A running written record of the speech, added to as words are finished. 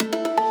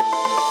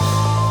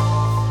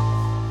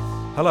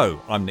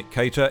Hello, I'm Nick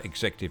Cater,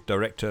 Executive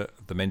Director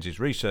of the Menzies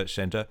Research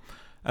Centre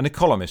and a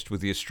columnist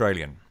with The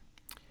Australian.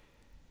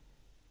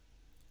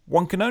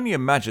 One can only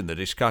imagine the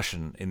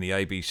discussion in the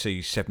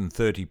ABC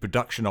 7:30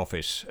 production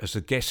office as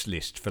the guest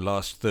list for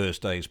last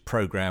Thursday's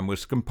programme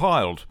was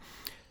compiled.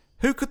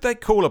 Who could they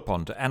call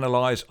upon to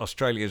analyse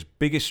Australia's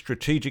biggest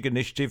strategic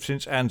initiative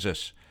since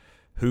ANZUS?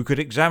 Who could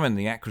examine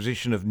the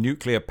acquisition of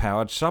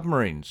nuclear-powered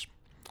submarines?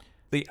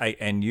 The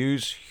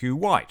ANU's Hugh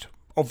White,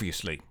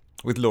 obviously,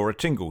 with Laura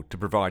Tingle to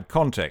provide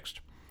context.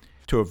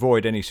 To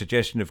avoid any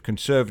suggestion of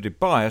conservative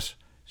bias,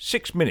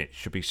 6 minutes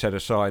should be set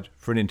aside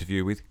for an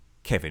interview with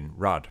Kevin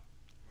Rudd.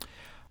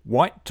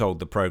 White told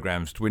the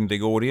programme's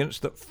dwindling audience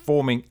that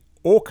forming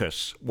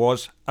AUKUS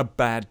was a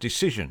bad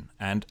decision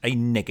and a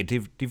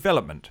negative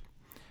development.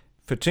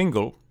 For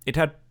Tingle, it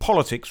had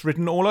politics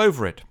written all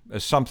over it,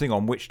 as something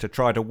on which to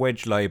try to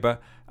wedge Labour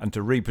and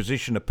to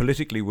reposition a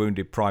politically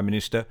wounded Prime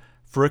Minister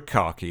for a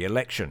khaki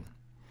election.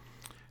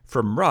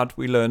 From Rudd,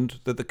 we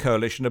learned that the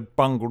coalition had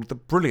bungled the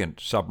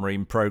brilliant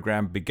submarine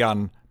programme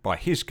begun by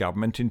his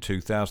government in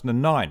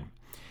 2009.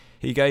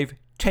 He gave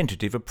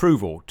tentative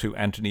approval to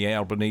Anthony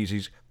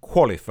Albanese's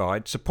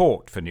qualified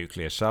support for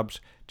nuclear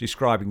subs,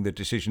 describing the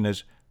decision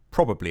as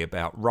probably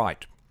about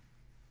right.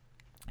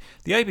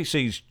 The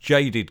ABC's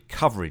jaded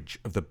coverage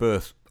of the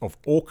birth of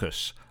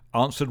AUKUS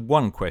answered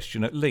one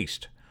question at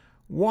least.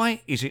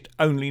 Why is it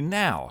only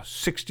now,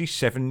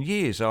 67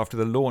 years after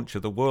the launch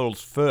of the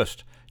world's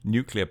first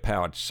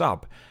nuclear-powered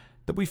sub,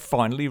 that we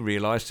finally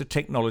realised the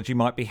technology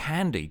might be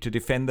handy to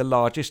defend the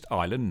largest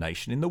island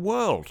nation in the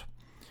world?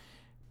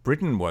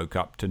 Britain woke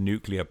up to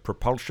nuclear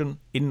propulsion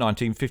in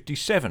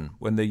 1957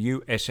 when the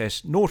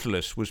USS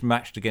Nautilus was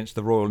matched against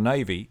the Royal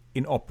Navy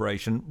in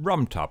Operation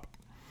Rumtub.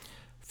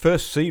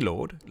 First Sea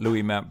Lord,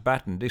 Louis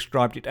Mountbatten,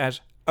 described it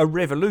as a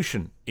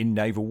revolution in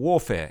naval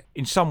warfare,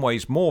 in some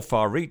ways more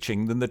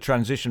far-reaching than the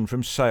transition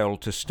from sail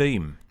to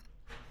steam.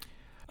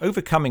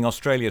 Overcoming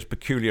Australia's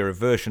peculiar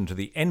aversion to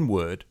the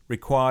N-word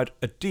required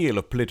a deal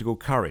of political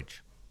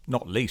courage,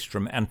 not least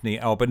from Anthony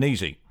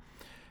Albanese.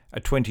 A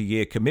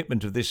 20-year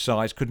commitment of this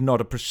size could not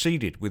have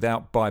proceeded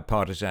without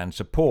bipartisan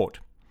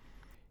support.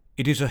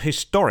 It is a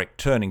historic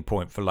turning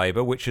point for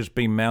Labour, which has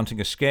been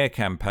mounting a scare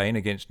campaign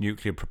against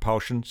nuclear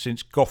propulsion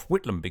since Gough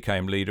Whitlam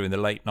became leader in the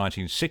late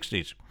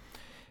 1960s.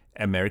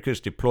 America's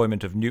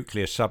deployment of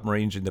nuclear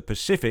submarines in the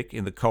Pacific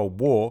in the Cold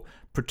War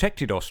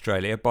protected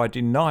Australia by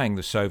denying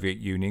the Soviet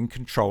Union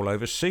control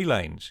over sea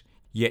lanes.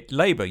 Yet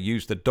Labour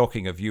used the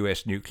docking of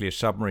US nuclear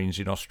submarines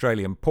in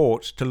Australian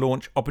ports to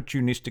launch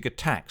opportunistic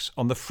attacks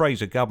on the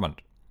Fraser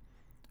government.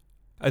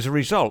 As a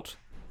result,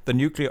 the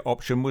nuclear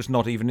option was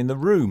not even in the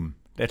room,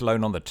 let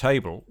alone on the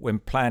table, when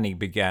planning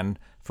began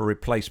for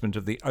replacement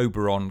of the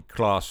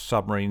Oberon-class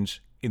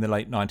submarines in the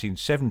late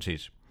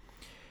 1970s.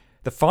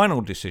 The final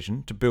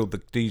decision to build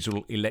the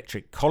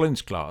diesel-electric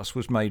Collins class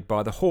was made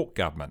by the Hawke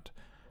government,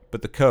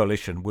 but the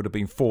coalition would have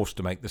been forced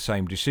to make the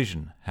same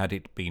decision had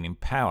it been in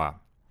power.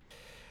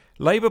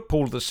 Labour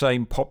pulled the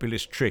same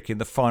populist trick in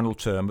the final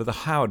term of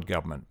the Howard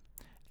government.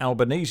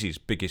 Albanese's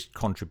biggest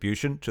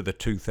contribution to the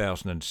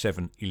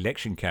 2007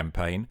 election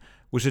campaign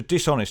was a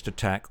dishonest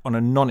attack on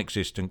a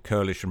non-existent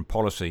coalition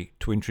policy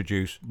to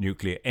introduce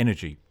nuclear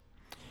energy.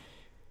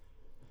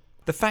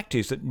 The fact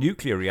is that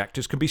nuclear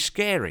reactors can be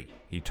scary,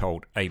 he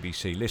told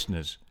ABC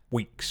listeners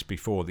weeks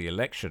before the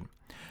election.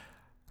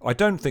 I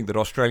don't think that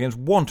Australians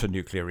want a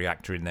nuclear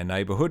reactor in their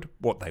neighbourhood.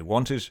 What they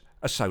want is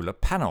a solar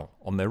panel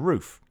on their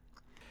roof.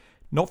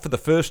 Not for the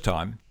first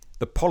time,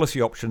 the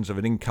policy options of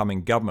an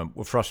incoming government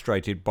were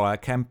frustrated by a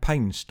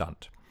campaign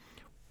stunt.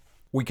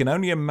 We can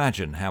only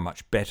imagine how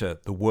much better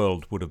the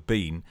world would have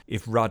been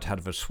if Rudd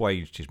had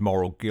assuaged his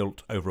moral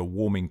guilt over a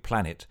warming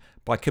planet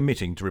by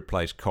committing to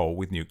replace coal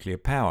with nuclear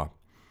power.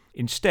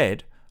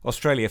 Instead,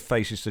 Australia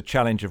faces the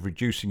challenge of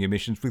reducing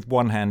emissions with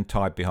one hand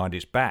tied behind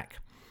its back.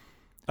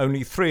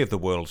 Only 3 of the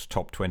world's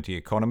top 20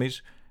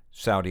 economies,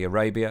 Saudi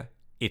Arabia,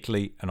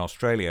 Italy and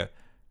Australia,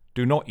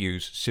 do not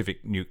use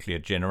civic nuclear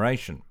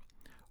generation.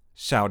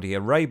 Saudi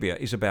Arabia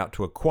is about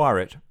to acquire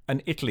it,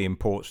 and Italy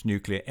imports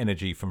nuclear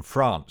energy from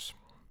France.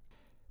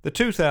 The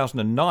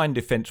 2009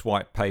 Defence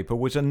White Paper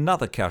was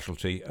another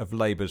casualty of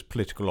Labour's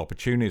political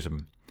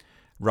opportunism.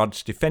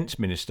 Rudd's Defence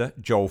Minister,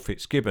 Joel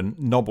Fitzgibbon,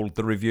 nobbled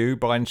the review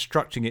by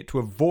instructing it to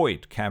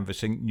avoid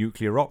canvassing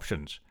nuclear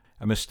options,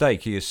 a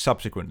mistake he has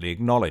subsequently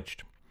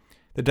acknowledged.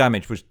 The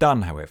damage was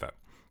done, however.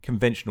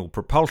 Conventional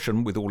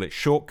propulsion, with all its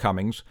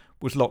shortcomings,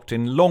 was locked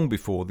in long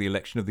before the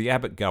election of the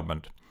Abbott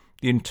government.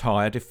 The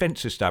entire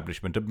defence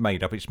establishment had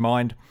made up its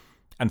mind,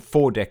 and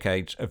 4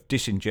 decades of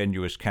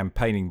disingenuous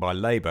campaigning by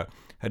Labour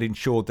had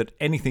ensured that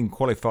anything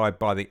qualified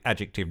by the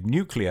adjective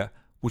nuclear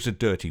was a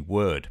dirty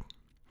word.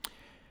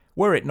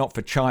 Were it not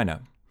for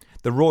China,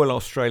 the Royal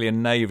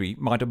Australian Navy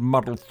might have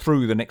muddled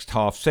through the next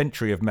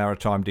half-century of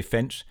maritime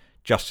defence,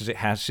 just as it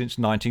has since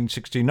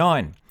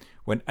 1969,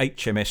 when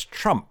HMS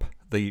Trump,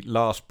 the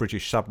last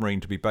British submarine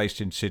to be based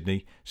in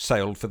Sydney,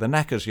 sailed for the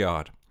Knackers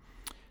Yard.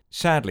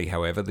 Sadly,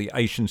 however, the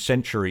Asian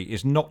century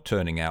is not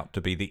turning out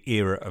to be the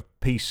era of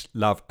peace,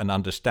 love and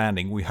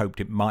understanding we hoped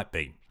it might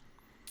be.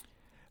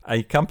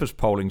 A Compass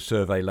polling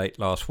survey late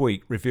last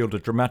week revealed a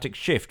dramatic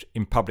shift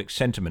in public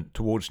sentiment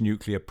towards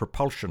nuclear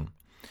propulsion.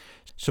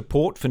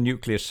 Support for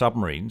nuclear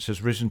submarines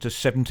has risen to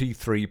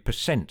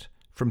 73%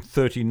 from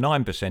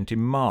 39% in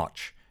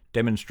March,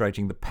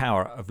 demonstrating the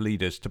power of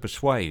leaders to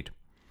persuade.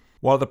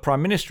 While the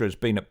Prime Minister has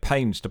been at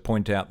pains to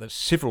point out that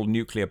civil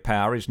nuclear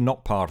power is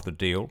not part of the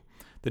deal,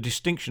 the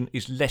distinction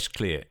is less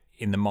clear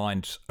in the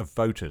minds of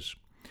voters.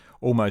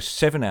 Almost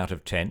 7 out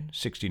of 10,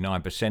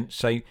 69%,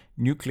 say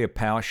nuclear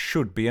power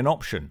should be an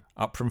option,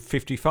 up from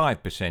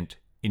 55%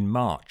 in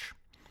March.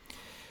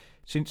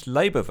 Since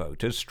Labour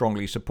voters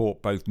strongly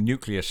support both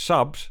nuclear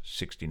subs,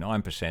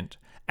 69%,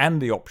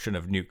 and the option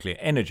of nuclear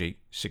energy,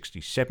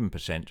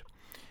 67%,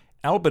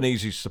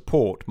 Albanese's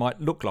support might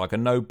look like a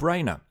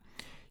no-brainer.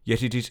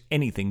 Yet it is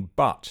anything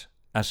but,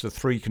 as the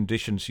 3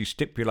 conditions he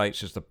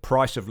stipulates as the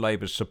price of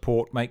Labour's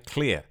support make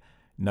clear: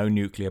 no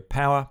nuclear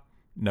power,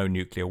 no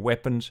nuclear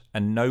weapons,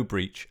 and no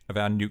breach of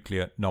our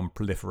nuclear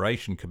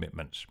non-proliferation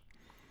commitments.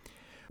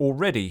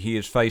 Already he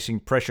is facing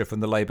pressure from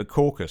the Labour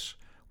caucus,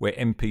 where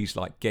MPs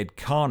like Ged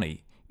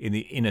Kearney in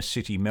the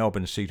inner-city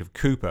Melbourne seat of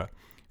Cooper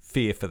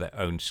fear for their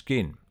own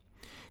skin.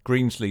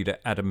 Greens leader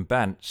Adam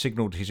Bant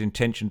signalled his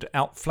intention to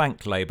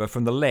outflank Labour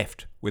from the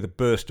left with a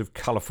burst of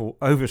colourful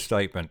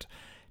overstatement.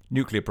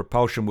 Nuclear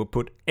propulsion would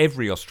put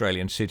every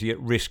Australian city at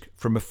risk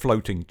from a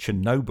floating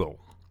Chernobyl.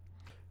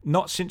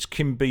 Not since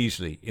Kim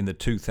Beazley in the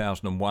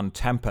 2001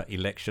 Tampa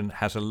election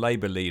has a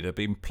Labour leader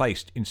been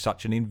placed in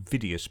such an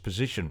invidious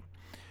position.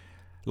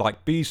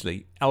 Like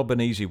Beazley,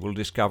 Albanese will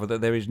discover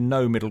that there is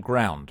no middle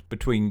ground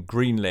between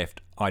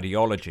green-left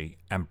ideology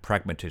and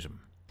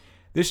pragmatism.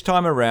 This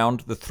time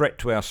around, the threat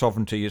to our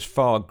sovereignty is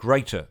far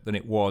greater than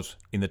it was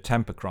in the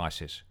Tampa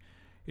crisis.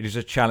 It is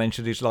a challenge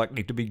that is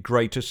likely to be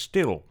greater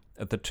still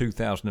at the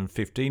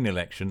 2015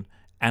 election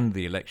and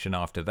the election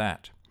after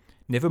that.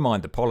 Never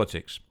mind the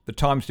politics, the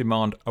times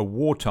demand a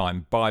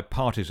wartime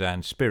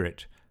bipartisan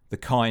spirit, the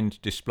kind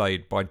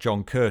displayed by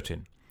John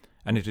Curtin,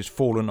 and it has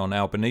fallen on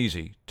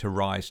Albanese to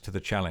rise to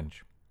the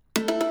challenge.